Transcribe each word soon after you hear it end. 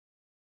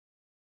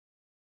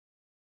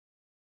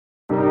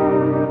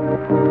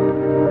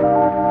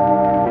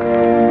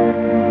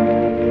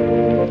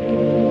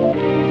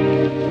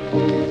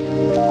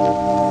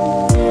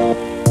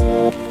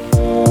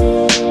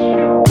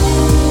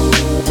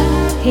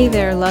Hey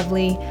there,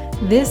 lovely.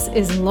 This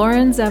is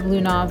Lauren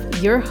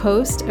Zavlunov, your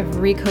host of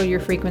Recode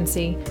Your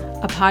Frequency,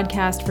 a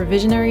podcast for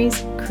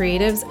visionaries,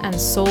 creatives, and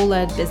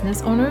soul-led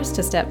business owners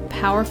to step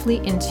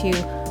powerfully into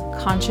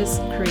conscious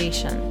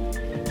creation.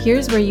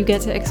 Here's where you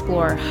get to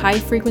explore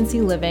high-frequency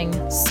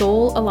living,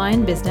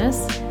 soul-aligned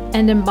business,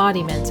 and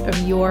embodiment of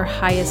your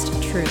highest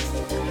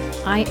truth.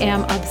 I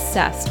am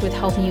obsessed with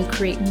helping you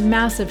create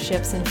massive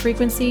shifts in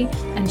frequency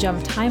and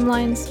jump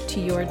timelines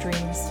to your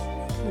dreams.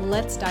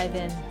 Let's dive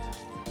in.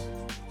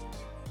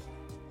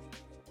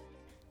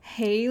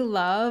 Hey,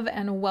 love,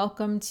 and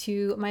welcome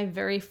to my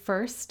very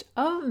first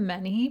of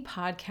many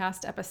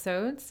podcast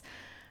episodes.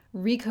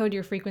 Recode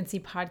Your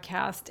Frequency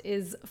podcast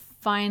is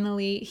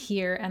finally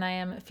here, and I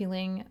am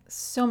feeling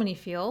so many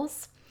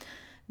feels.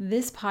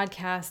 This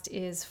podcast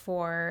is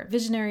for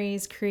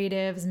visionaries,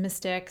 creatives,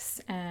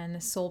 mystics, and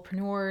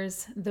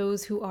soulpreneurs,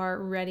 those who are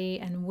ready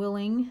and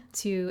willing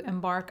to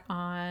embark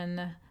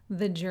on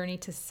the journey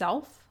to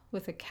self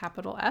with a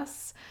capital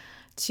S,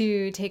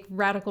 to take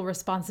radical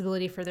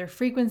responsibility for their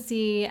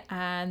frequency,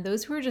 and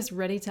those who are just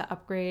ready to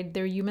upgrade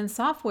their human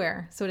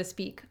software, so to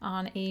speak,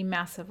 on a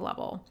massive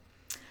level.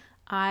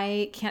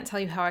 I can't tell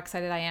you how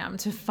excited I am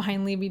to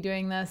finally be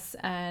doing this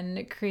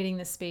and creating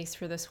the space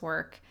for this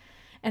work.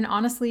 And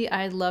honestly,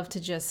 I'd love to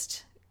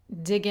just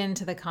dig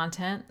into the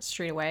content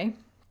straight away.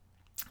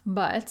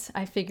 But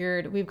I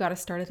figured we've got to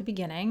start at the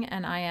beginning,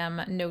 and I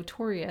am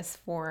notorious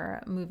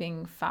for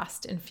moving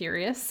fast and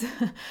furious,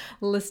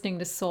 listening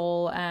to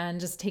soul and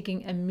just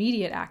taking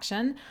immediate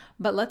action.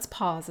 But let's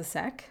pause a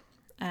sec,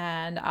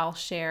 and I'll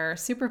share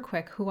super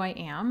quick who I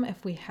am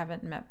if we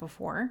haven't met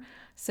before,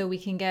 so we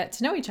can get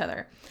to know each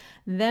other.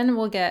 Then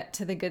we'll get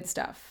to the good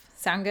stuff.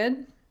 Sound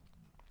good?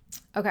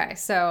 Okay,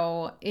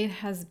 so it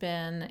has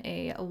been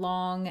a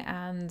long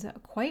and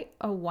quite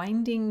a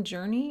winding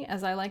journey,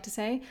 as I like to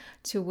say,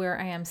 to where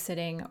I am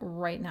sitting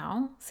right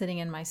now, sitting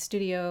in my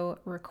studio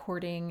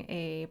recording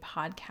a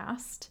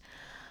podcast.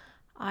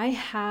 I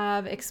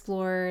have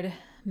explored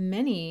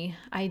many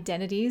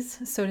identities,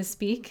 so to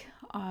speak,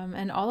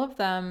 and all of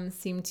them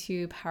seem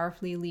to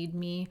powerfully lead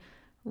me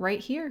right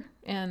here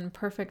in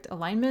perfect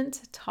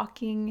alignment,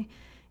 talking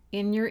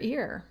in your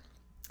ear.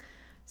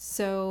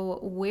 So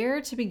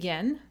where to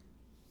begin?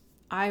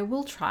 I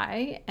will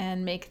try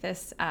and make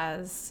this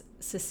as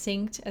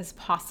succinct as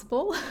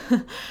possible.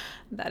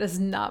 That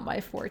is not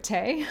my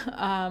forte,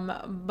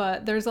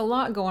 but there's a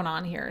lot going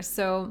on here.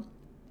 So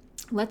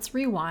let's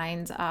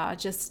rewind.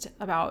 Just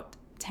about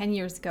 10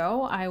 years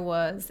ago, I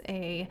was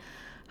a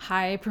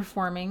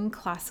high-performing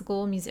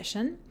classical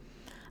musician.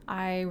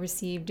 I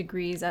received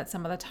degrees at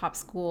some of the top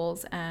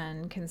schools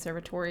and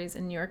conservatories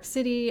in New York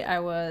City. I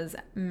was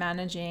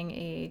managing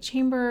a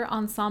chamber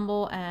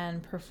ensemble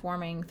and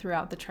performing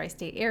throughout the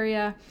tri-state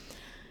area.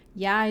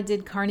 Yeah, I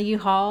did Carnegie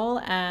Hall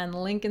and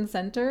Lincoln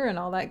Center and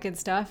all that good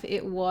stuff.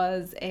 It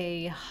was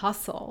a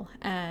hustle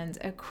and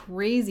a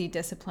crazy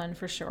discipline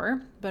for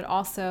sure, but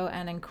also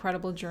an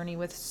incredible journey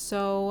with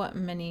so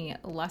many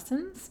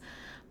lessons.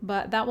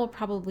 But that will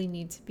probably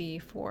need to be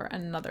for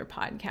another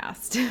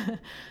podcast.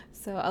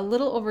 So a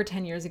little over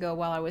 10 years ago,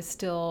 while I was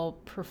still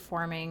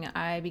performing,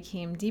 I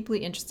became deeply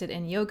interested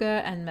in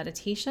yoga and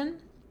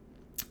meditation,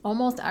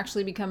 almost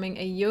actually becoming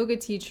a yoga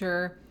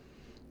teacher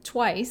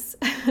twice.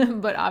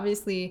 But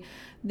obviously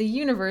the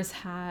universe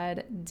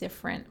had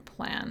different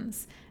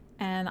plans.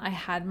 And I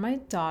had my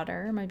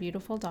daughter, my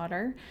beautiful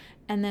daughter,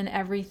 and then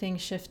everything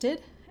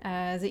shifted,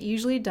 as it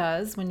usually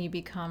does when you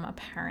become a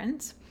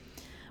parent.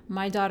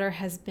 My daughter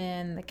has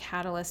been the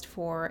catalyst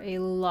for a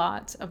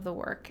lot of the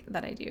work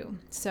that I do.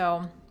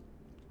 So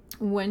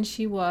when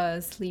she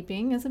was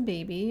sleeping as a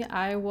baby,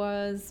 I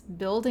was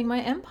building my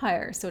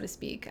empire, so to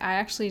speak. I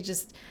actually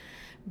just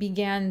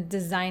began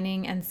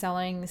designing and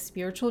selling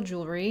spiritual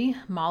jewelry,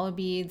 mala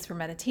beads for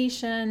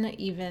meditation,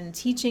 even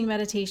teaching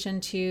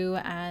meditation too,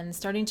 and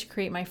starting to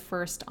create my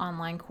first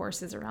online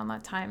courses around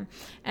that time.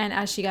 And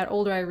as she got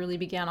older, I really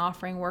began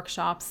offering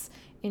workshops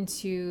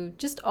into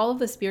just all of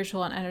the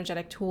spiritual and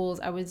energetic tools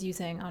I was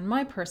using on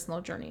my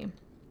personal journey.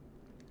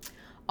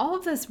 All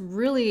of this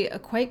really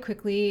quite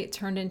quickly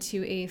turned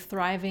into a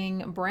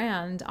thriving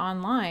brand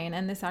online,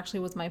 and this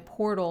actually was my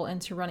portal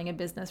into running a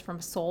business from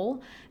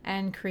soul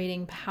and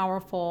creating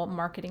powerful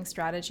marketing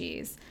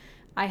strategies.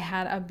 I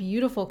had a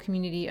beautiful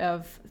community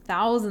of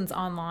thousands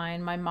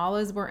online. My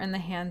malas were in the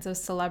hands of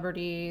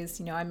celebrities.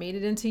 I made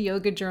it into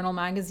Yoga Journal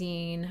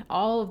magazine.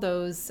 All of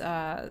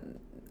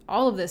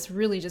this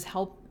really just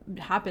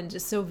happened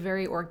just so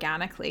very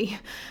organically.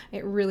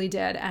 It really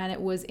did. And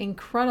it was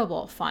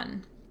incredible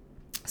fun.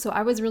 So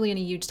I was really in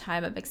a huge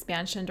time of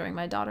expansion during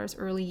my daughter's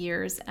early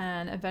years.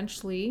 And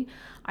eventually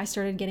I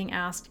started getting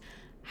asked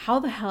how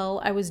the hell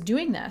I was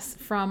doing this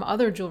from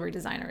other jewelry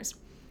designers.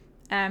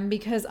 And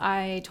because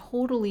I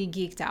totally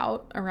geeked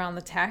out around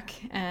the tech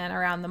and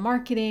around the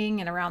marketing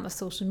and around the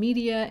social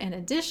media, in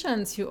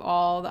addition to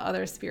all the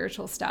other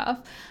spiritual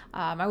stuff,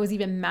 I was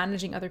even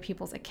managing other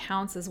people's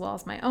accounts as well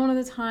as my own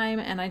at the time.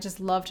 And I just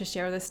love to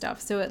share this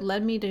stuff. So it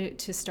led me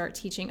to start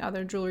teaching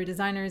other jewelry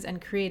designers and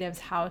creatives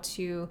how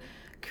to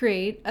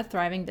create a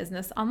thriving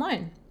business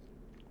online.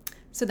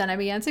 So then I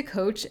began to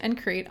coach and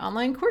create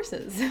online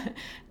courses.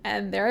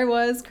 And there I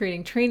was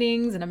creating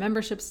trainings and a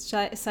membership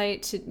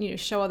site to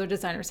show other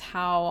designers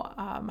how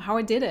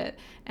I did it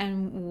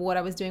and what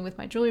I was doing with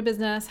my jewelry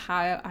business,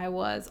 how I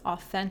was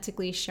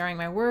authentically sharing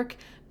my work,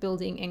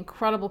 building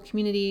incredible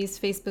communities,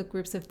 Facebook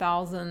groups of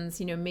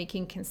thousands,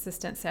 making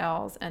consistent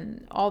sales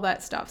and all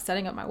that stuff,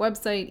 setting up my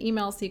website,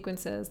 email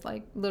sequences,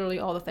 like literally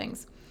all the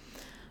things.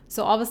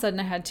 So all of a sudden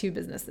I had 2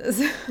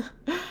 businesses.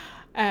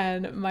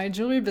 And my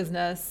jewelry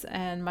business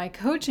and my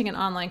coaching and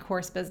online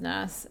course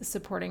business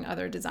supporting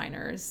other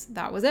designers.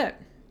 That was it.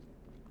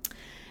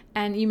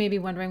 And you may be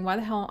wondering why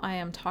the hell I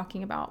am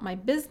talking about my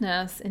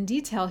business in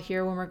detail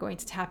here when we're going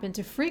to tap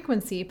into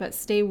frequency, but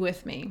stay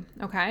with me,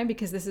 okay?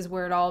 Because this is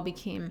where it all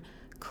became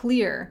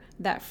clear,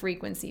 that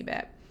frequency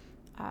bit.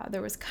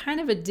 There was kind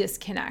of a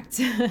disconnect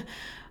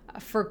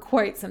for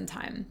quite some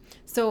time.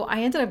 So I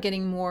ended up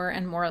getting more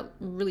and more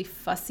really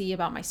fussy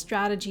about my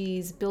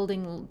strategies,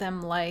 building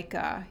them like,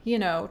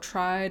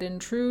 tried and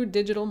true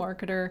digital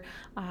marketer.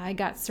 I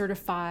got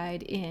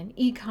certified in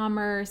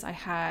e-commerce. I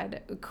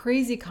had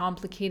crazy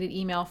complicated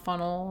email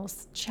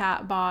funnels,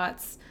 chat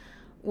bots,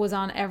 was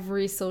on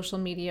every social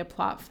media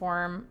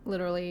platform,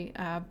 literally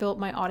built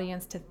my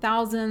audience to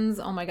thousands.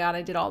 Oh my God,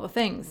 I did all the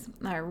things.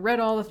 I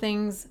read all the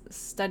things,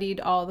 studied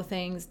all the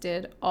things,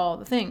 did all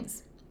the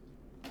things.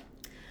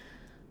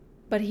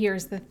 But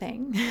here's the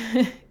thing.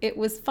 It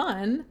was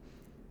fun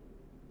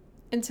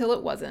until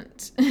it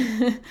wasn't.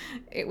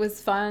 It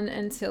was fun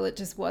until it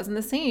just wasn't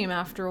the same.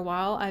 After a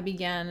while, I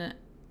began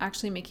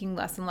actually making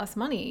less and less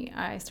money.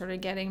 I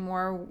started getting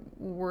more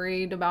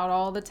worried about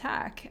all the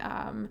tech,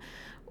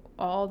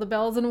 all the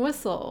bells and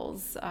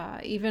whistles,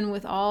 even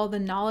with all the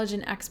knowledge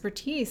and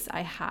expertise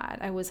I had.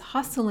 I was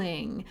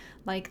hustling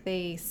like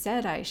they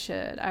said I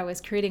should. I was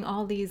creating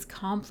all these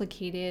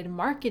complicated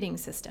marketing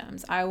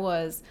systems. I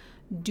was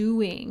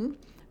doing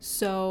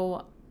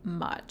so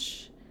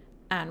much.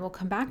 And we'll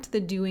come back to the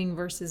doing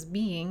versus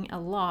being a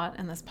lot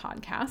in this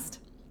podcast.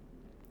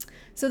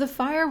 So the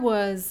fire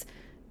was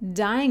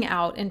dying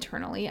out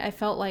internally. I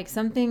felt like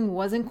something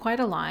wasn't quite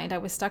aligned. I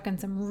was stuck in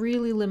some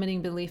really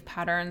limiting belief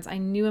patterns. I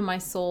knew in my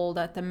soul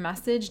that the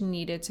message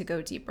needed to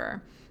go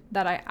deeper,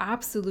 that I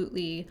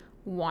absolutely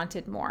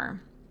wanted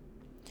more.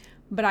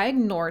 But I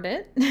ignored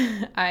it.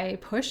 I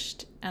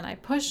pushed and I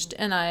pushed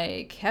and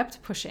I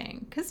kept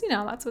pushing because,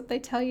 that's what they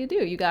tell you to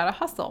do. You got to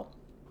hustle.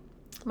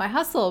 My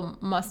hustle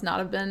must not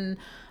have been,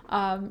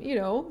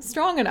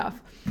 strong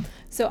enough.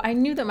 So I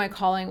knew that my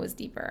calling was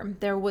deeper.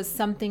 There was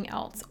something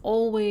else,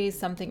 always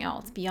something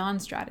else, beyond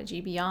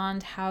strategy,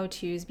 beyond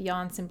how-tos,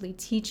 beyond simply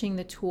teaching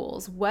the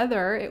tools,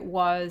 whether it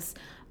was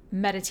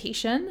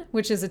meditation,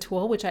 which is a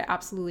tool, which I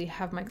absolutely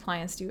have my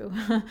clients do,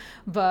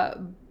 but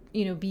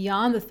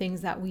beyond the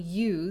things that we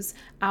use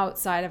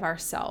outside of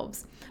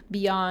ourselves,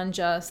 beyond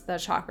just the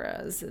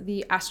chakras,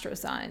 the astro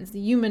signs, the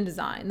human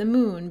design, the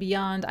moon,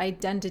 beyond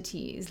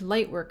identities,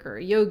 light worker,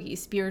 yogi,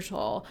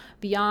 spiritual,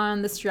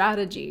 beyond the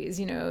strategies,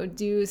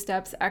 do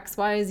steps X,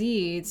 Y,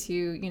 Z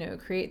to,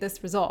 create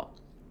this result.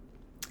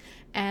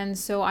 And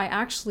so I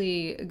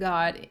actually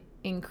got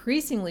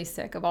increasingly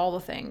sick of all the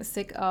things,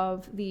 sick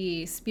of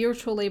the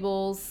spiritual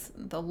labels,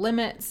 the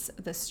limits,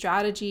 the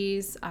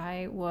strategies.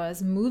 I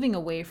was moving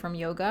away from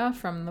yoga,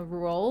 from the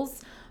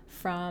rules,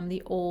 from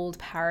the old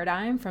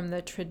paradigm, from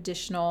the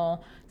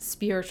traditional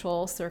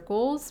spiritual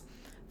circles,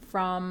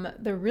 from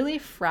the really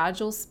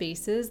fragile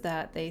spaces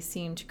that they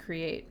seem to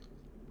create.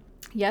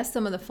 Yes,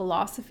 some of the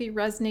philosophy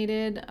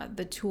resonated,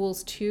 the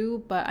tools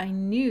too, but I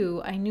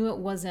knew it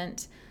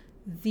wasn't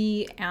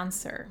the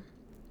answer.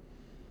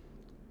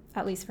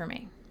 At least for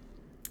me.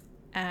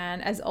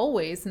 And as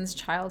always, since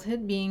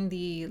childhood, being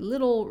the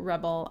little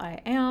rebel I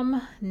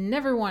am,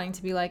 never wanting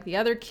to be like the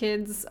other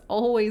kids,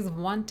 always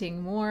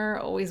wanting more,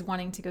 always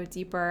wanting to go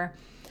deeper,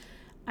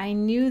 I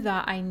knew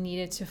that I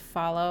needed to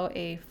follow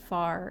a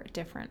far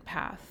different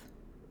path.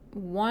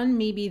 One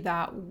maybe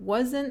that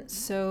wasn't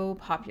so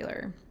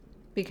popular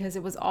because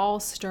it was all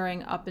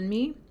stirring up in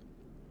me.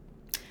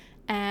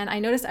 And I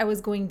noticed I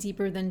was going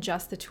deeper than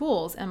just the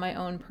tools and my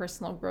own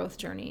personal growth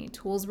journey.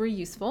 Tools were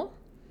useful.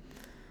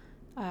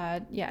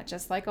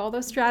 Just like all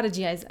those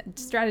strategies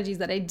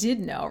that I did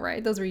know,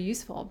 right? Those were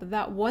useful, but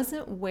that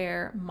wasn't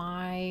where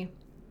my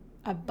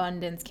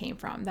abundance came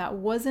from. That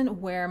wasn't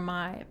where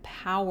my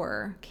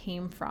power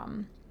came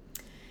from.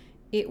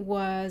 It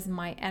was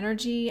my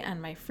energy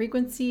and my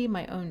frequency,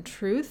 my own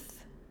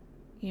truth,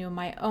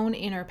 my own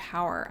inner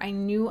power. I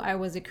knew I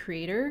was a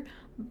creator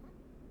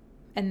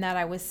and that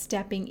I was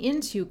stepping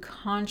into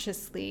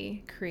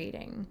consciously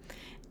creating.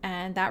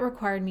 And that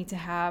required me to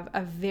have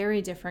a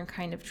very different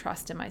kind of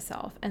trust in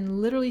myself and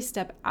literally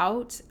step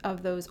out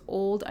of those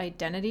old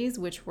identities,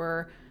 which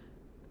were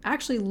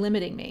actually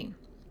limiting me.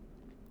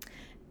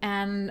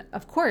 And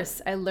of course,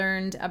 I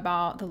learned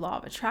about the law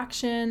of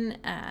attraction,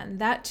 and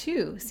that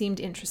too seemed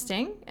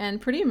interesting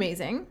and pretty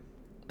amazing.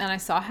 And I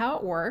saw how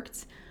it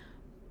worked.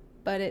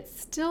 but it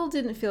still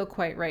didn't feel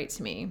quite right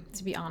to me,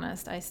 to be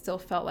honest. I still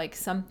felt like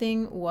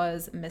something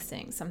was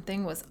missing,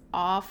 something was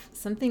off,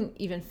 something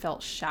even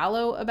felt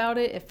shallow about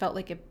it. It felt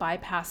like it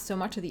bypassed so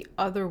much of the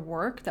other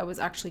work that was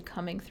actually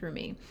coming through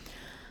me.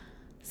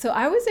 So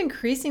I was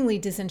increasingly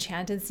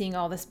disenchanted seeing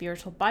all the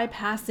spiritual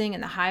bypassing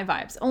and the high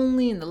vibes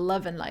only and the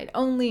love and light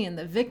only and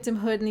the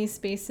victimhood in these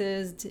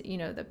spaces,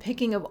 the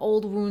picking of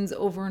old wounds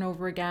over and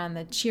over again,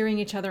 the cheering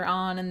each other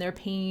on in their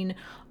pain,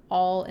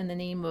 all in the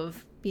name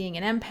of being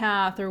an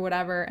empath or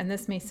whatever. And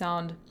this may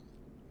sound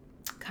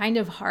kind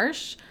of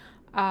harsh,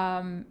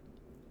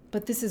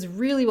 but this is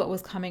really what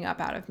was coming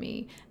up out of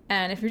me.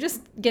 And if you're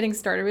just getting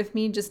started with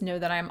me, just know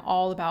that I'm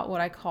all about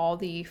what I call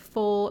the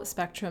full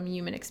spectrum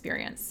human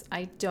experience.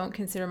 I don't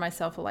consider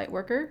myself a light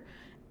worker,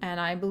 and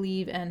I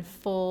believe in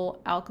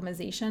full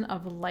alchemization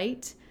of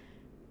light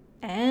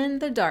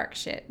and the dark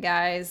shit,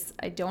 guys.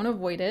 I don't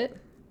avoid it.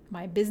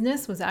 My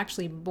business was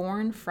actually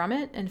born from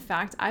it. In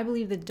fact, I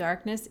believe the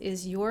darkness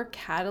is your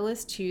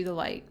catalyst to the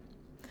light.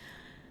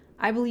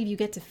 I believe you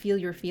get to feel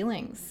your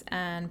feelings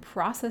and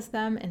process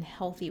them in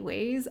healthy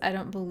ways. I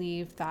don't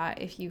believe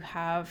that if you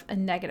have a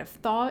negative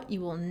thought,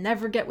 you will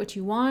never get what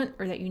you want,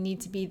 or that you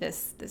need to be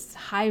this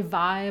high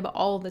vibe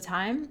all the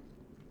time.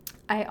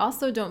 I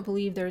also don't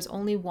believe there's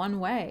only one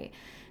way.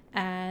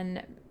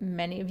 And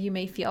many of you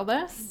may feel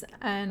this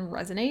and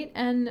resonate,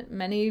 and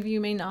many of you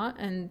may not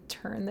and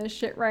turn this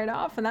shit right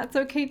off. And that's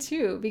okay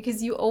too,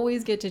 because you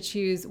always get to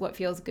choose what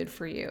feels good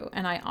for you.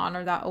 And I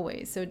honor that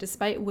always. So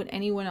despite what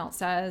anyone else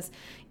says,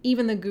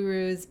 even the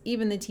gurus,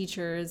 even the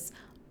teachers,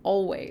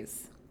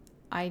 always,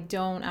 I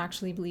don't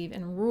actually believe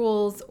in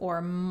rules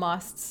or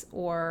musts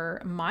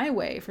or my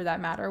way for that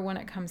matter when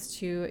it comes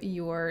to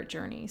your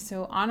journey.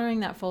 So honoring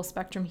that full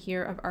spectrum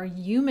here of our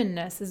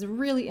humanness is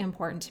really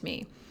important to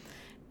me.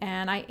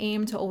 And I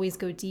aim to always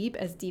go deep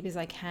as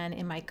I can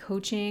in my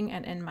coaching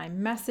and in my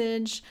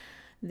message.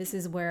 This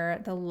is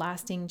where the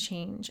lasting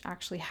change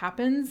actually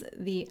happens,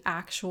 the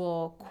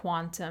actual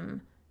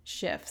quantum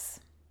shifts.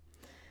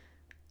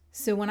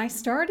 So when I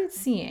started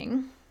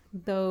seeing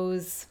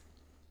those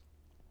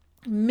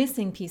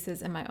missing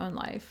pieces in my own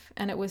life,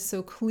 and it was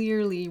so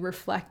clearly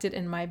reflected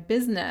in my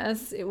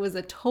business, it was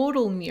a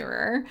total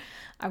mirror.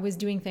 I was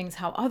doing things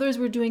how others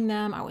were doing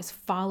them. I was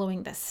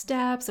following the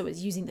steps. I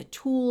was using the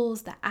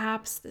tools, the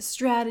apps, the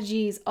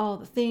strategies, all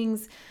the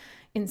things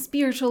in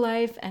spiritual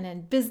life and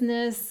in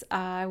business.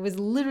 I was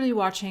literally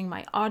watching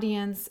my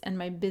audience and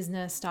my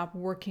business stop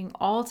working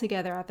all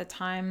together at the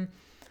time.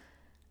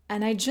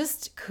 And I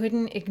just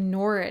couldn't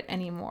ignore it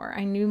anymore.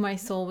 I knew my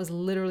soul was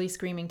literally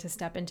screaming to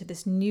step into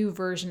this new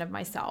version of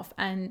myself.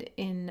 And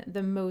in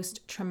the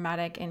most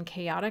traumatic and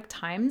chaotic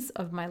times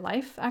of my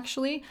life,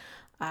 actually,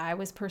 I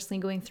was personally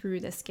going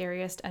through the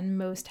scariest and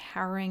most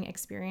harrowing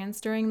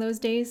experience during those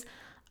days.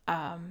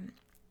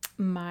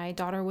 My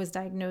daughter was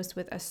diagnosed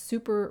with a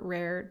super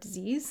rare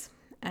disease.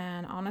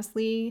 And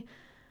honestly,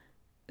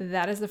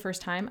 that is the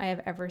first time I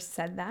have ever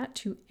said that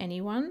to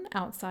anyone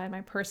outside my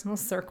personal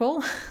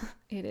circle.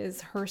 It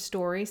is her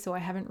story, so I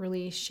haven't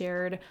really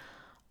shared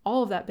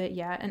all of that bit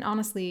yet. And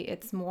honestly,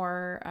 it's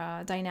more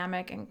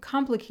dynamic and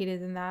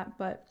complicated than that,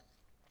 but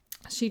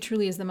she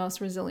truly is the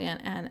most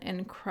resilient and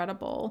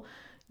incredible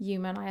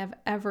human I have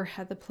ever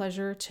had the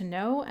pleasure to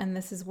know. And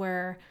this is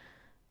where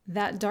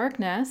that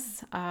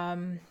darkness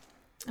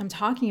I'm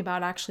talking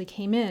about actually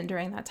came in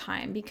during that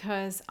time,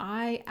 because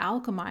I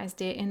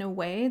alchemized it in a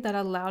way that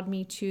allowed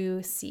me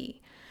to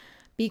see.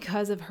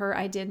 Because of her,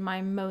 I did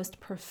my most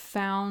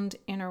profound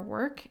inner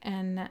work,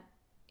 and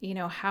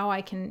how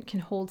I can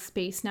hold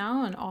space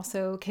now and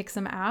also kick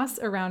some ass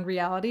around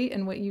reality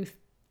and what you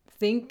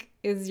think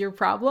is your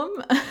problem.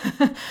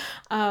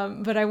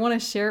 But I want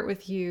to share it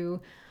with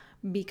you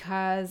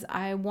because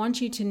I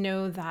want you to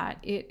know that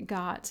it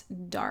got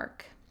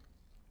dark.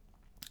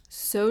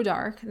 So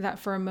dark that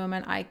for a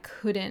moment I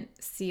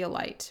couldn't see a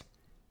light.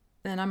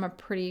 And I'm a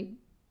pretty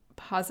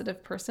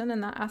positive person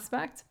in that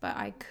aspect, but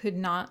I could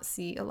not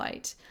see a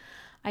light.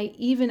 I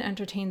even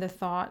entertained the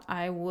thought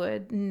I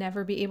would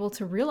never be able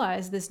to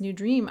realize this new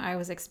dream I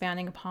was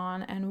expanding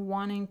upon and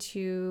wanting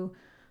to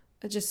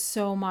just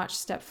so much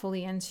step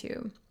fully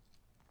into.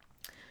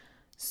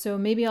 So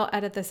maybe I'll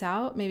edit this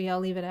out, maybe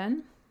I'll leave it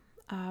in,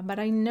 but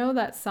I know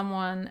that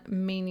someone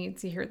may need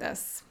to hear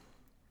this.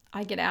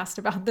 I get asked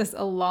about this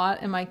a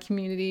lot in my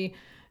community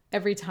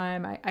every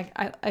time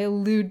I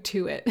allude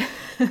to it.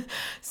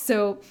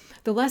 So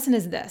the lesson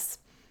is this.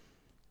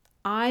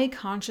 I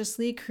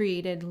consciously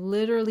created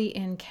literally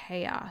in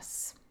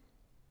chaos.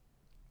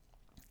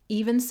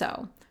 Even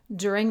so,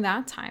 during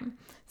that time,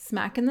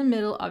 smack in the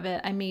middle of it,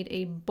 I made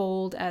a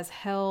bold as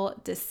hell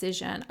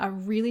decision, a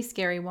really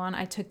scary one.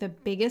 I took the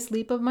biggest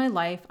leap of my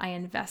life. I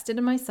invested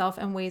in myself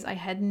in ways I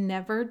had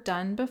never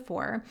done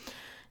before,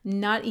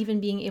 not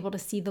even being able to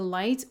see the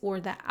light or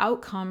the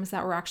outcomes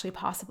that were actually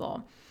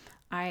possible.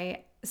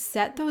 I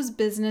set those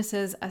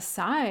businesses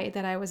aside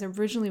that I was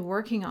originally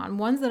working on,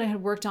 ones that I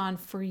had worked on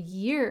for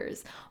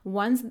years,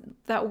 ones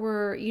that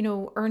were,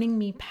 earning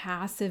me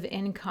passive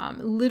income.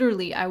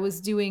 Literally, I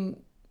was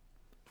doing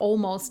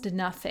almost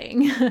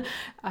nothing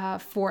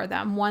for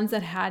them, ones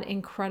that had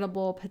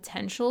incredible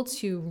potential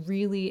to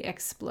really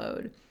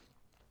explode.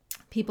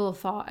 People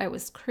thought I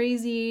was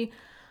crazy.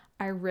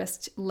 I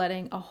risked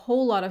letting a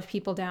whole lot of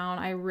people down.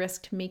 I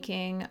risked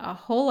making a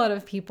whole lot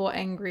of people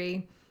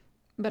angry,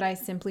 but I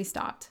simply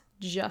stopped,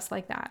 just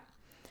like that.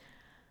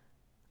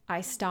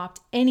 I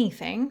stopped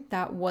anything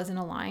that wasn't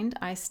aligned.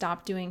 I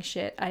stopped doing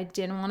shit I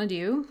didn't want to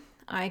do.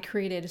 I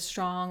created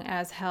strong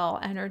as hell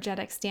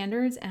energetic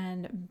standards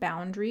and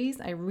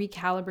boundaries. I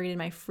recalibrated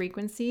my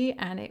frequency,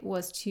 and it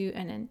was to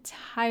an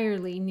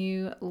entirely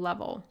new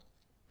level.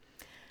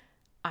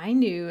 I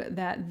knew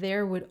that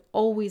there would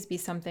always be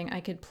something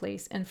I could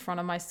place in front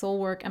of my soul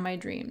work and my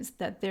dreams,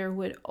 that there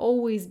would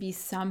always be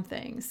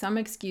something, some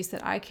excuse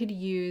that I could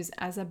use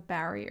as a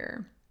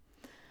barrier.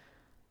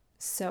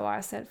 So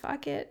I said,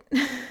 fuck it.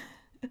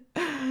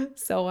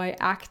 So I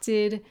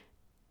acted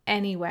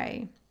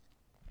anyway,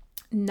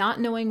 not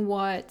knowing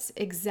what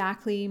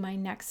exactly my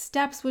next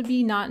steps would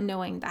be, not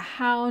knowing the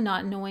how,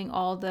 not knowing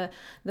all the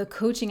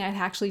coaching I'd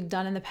actually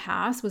done in the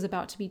past was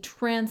about to be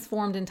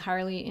transformed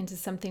entirely into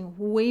something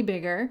way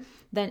bigger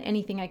than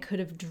anything I could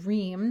have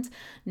dreamed,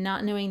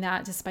 not knowing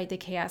that despite the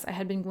chaos I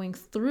had been going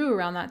through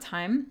around that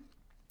time.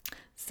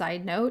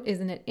 Side note,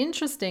 isn't it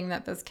interesting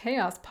that this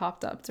chaos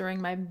popped up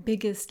during my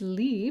biggest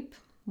leap,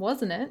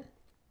 wasn't it?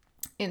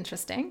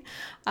 Interesting.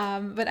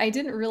 But I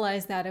didn't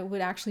realize that it would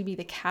actually be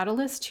the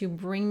catalyst to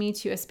bring me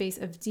to a space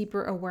of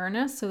deeper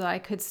awareness so that I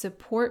could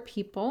support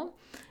people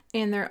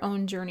in their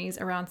own journeys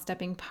around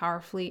stepping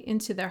powerfully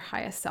into their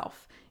highest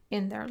self,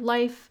 in their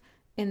life,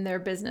 in their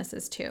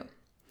businesses too.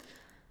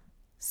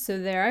 So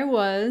there I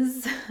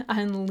was,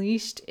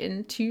 unleashed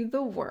into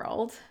the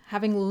world,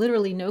 having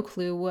literally no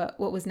clue what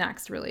was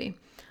next, really.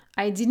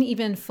 I didn't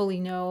even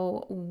fully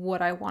know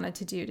what I wanted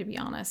to do, to be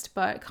honest,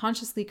 but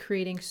consciously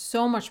creating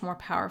so much more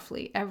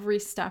powerfully. Every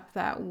step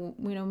that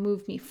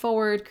moved me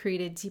forward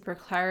created deeper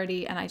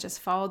clarity, and I just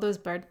followed those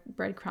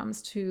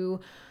breadcrumbs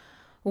to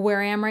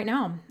where I am right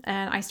now.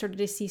 And I started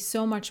to see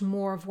so much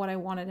more of what I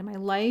wanted in my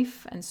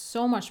life and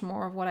so much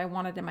more of what I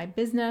wanted in my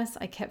business.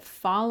 I kept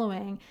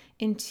following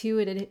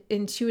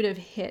intuitive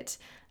hit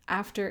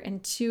after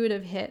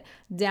intuitive hit,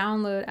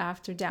 download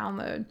after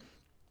download.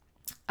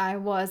 I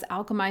was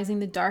alchemizing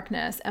the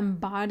darkness,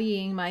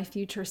 embodying my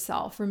future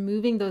self,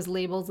 removing those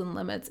labels and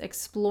limits,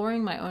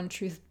 exploring my own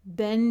truth,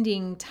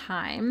 bending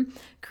time,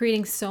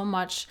 creating so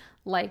much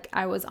like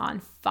I was on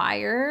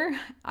fire.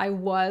 I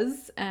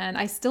was, and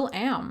I still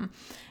am.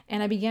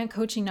 And I began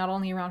coaching not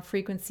only around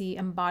frequency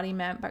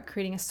embodiment, but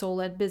creating a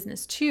soul-led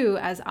business too,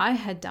 as I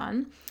had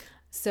done.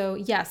 So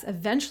yes,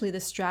 eventually the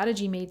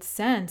strategy made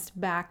sense,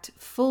 backed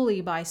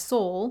fully by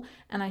soul,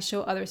 and I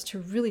show others to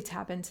really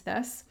tap into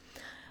this.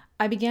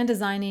 I began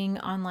designing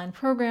online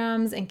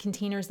programs and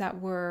containers that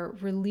were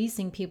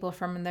releasing people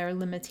from their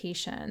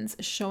limitations,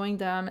 showing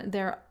them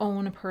their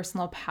own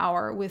personal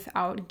power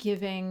without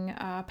giving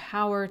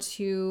power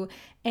to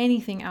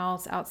anything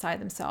else outside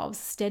themselves,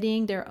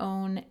 steadying their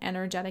own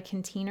energetic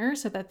container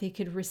so that they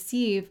could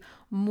receive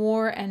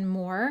more and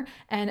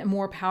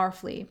more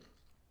powerfully.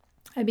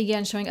 I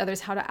began showing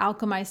others how to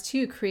alchemize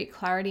to create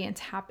clarity and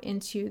tap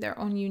into their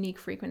own unique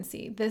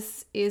frequency.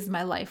 This is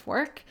my life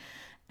work.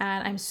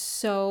 And I'm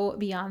so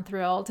beyond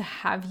thrilled to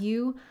have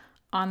you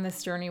on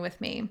this journey with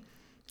me.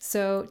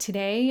 So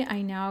today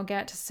I now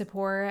get to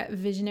support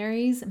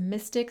visionaries,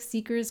 mystics,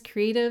 seekers,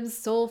 creatives,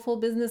 soulful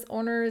business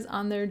owners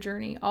on their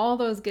journey, all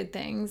those good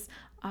things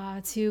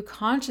to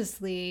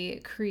consciously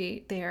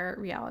create their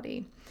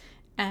reality.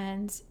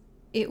 And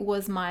it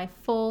was my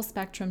full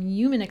spectrum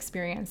human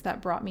experience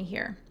that brought me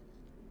here.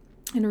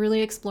 And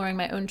really exploring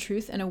my own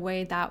truth in a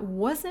way that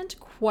wasn't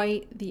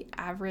quite the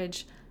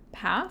average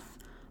path,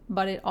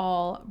 but it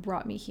all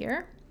brought me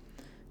here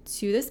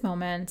to this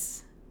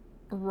moment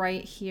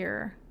right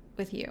here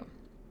with you.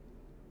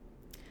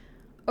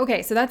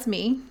 Okay, so that's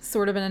me,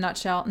 sort of in a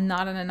nutshell,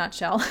 not in a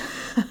nutshell.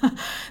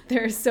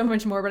 There's so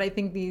much more, but I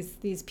think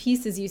these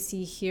pieces you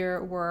see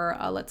here were,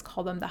 let's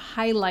call them the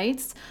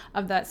highlights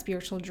of that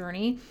spiritual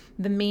journey,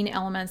 the main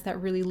elements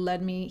that really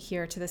led me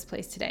here to this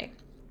place today.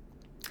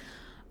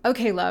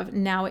 Okay, love,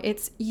 now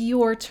it's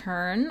your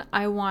turn.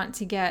 I want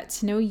to get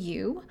to know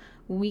you.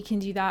 We can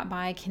do that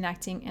by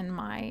connecting in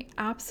my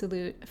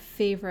absolute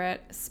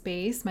favorite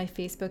space, my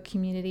Facebook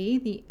community,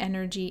 the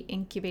Energy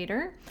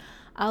Incubator.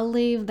 I'll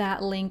leave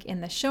that link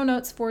in the show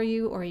notes for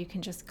you, or you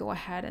can just go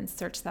ahead and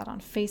search that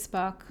on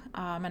Facebook.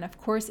 And of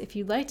course, if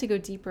you'd like to go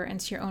deeper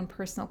into your own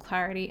personal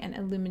clarity and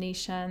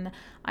illumination,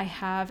 I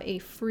have a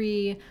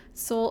free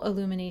Soul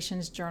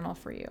Illuminations journal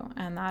for you.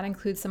 And that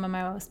includes some of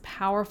my most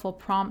powerful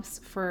prompts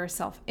for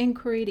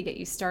self-inquiry to get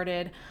you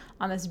started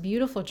on this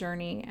beautiful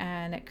journey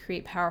and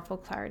create powerful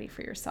clarity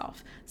for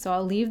yourself. So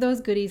I'll leave those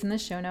goodies in the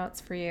show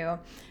notes for you.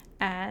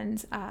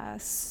 And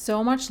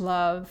so much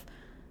love.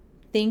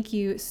 Thank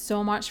you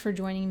so much for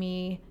joining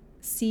me.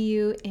 See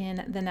you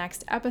in the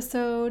next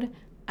episode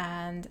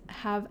and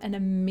have an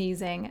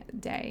amazing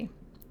day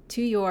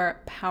to your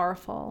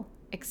powerful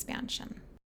expansion.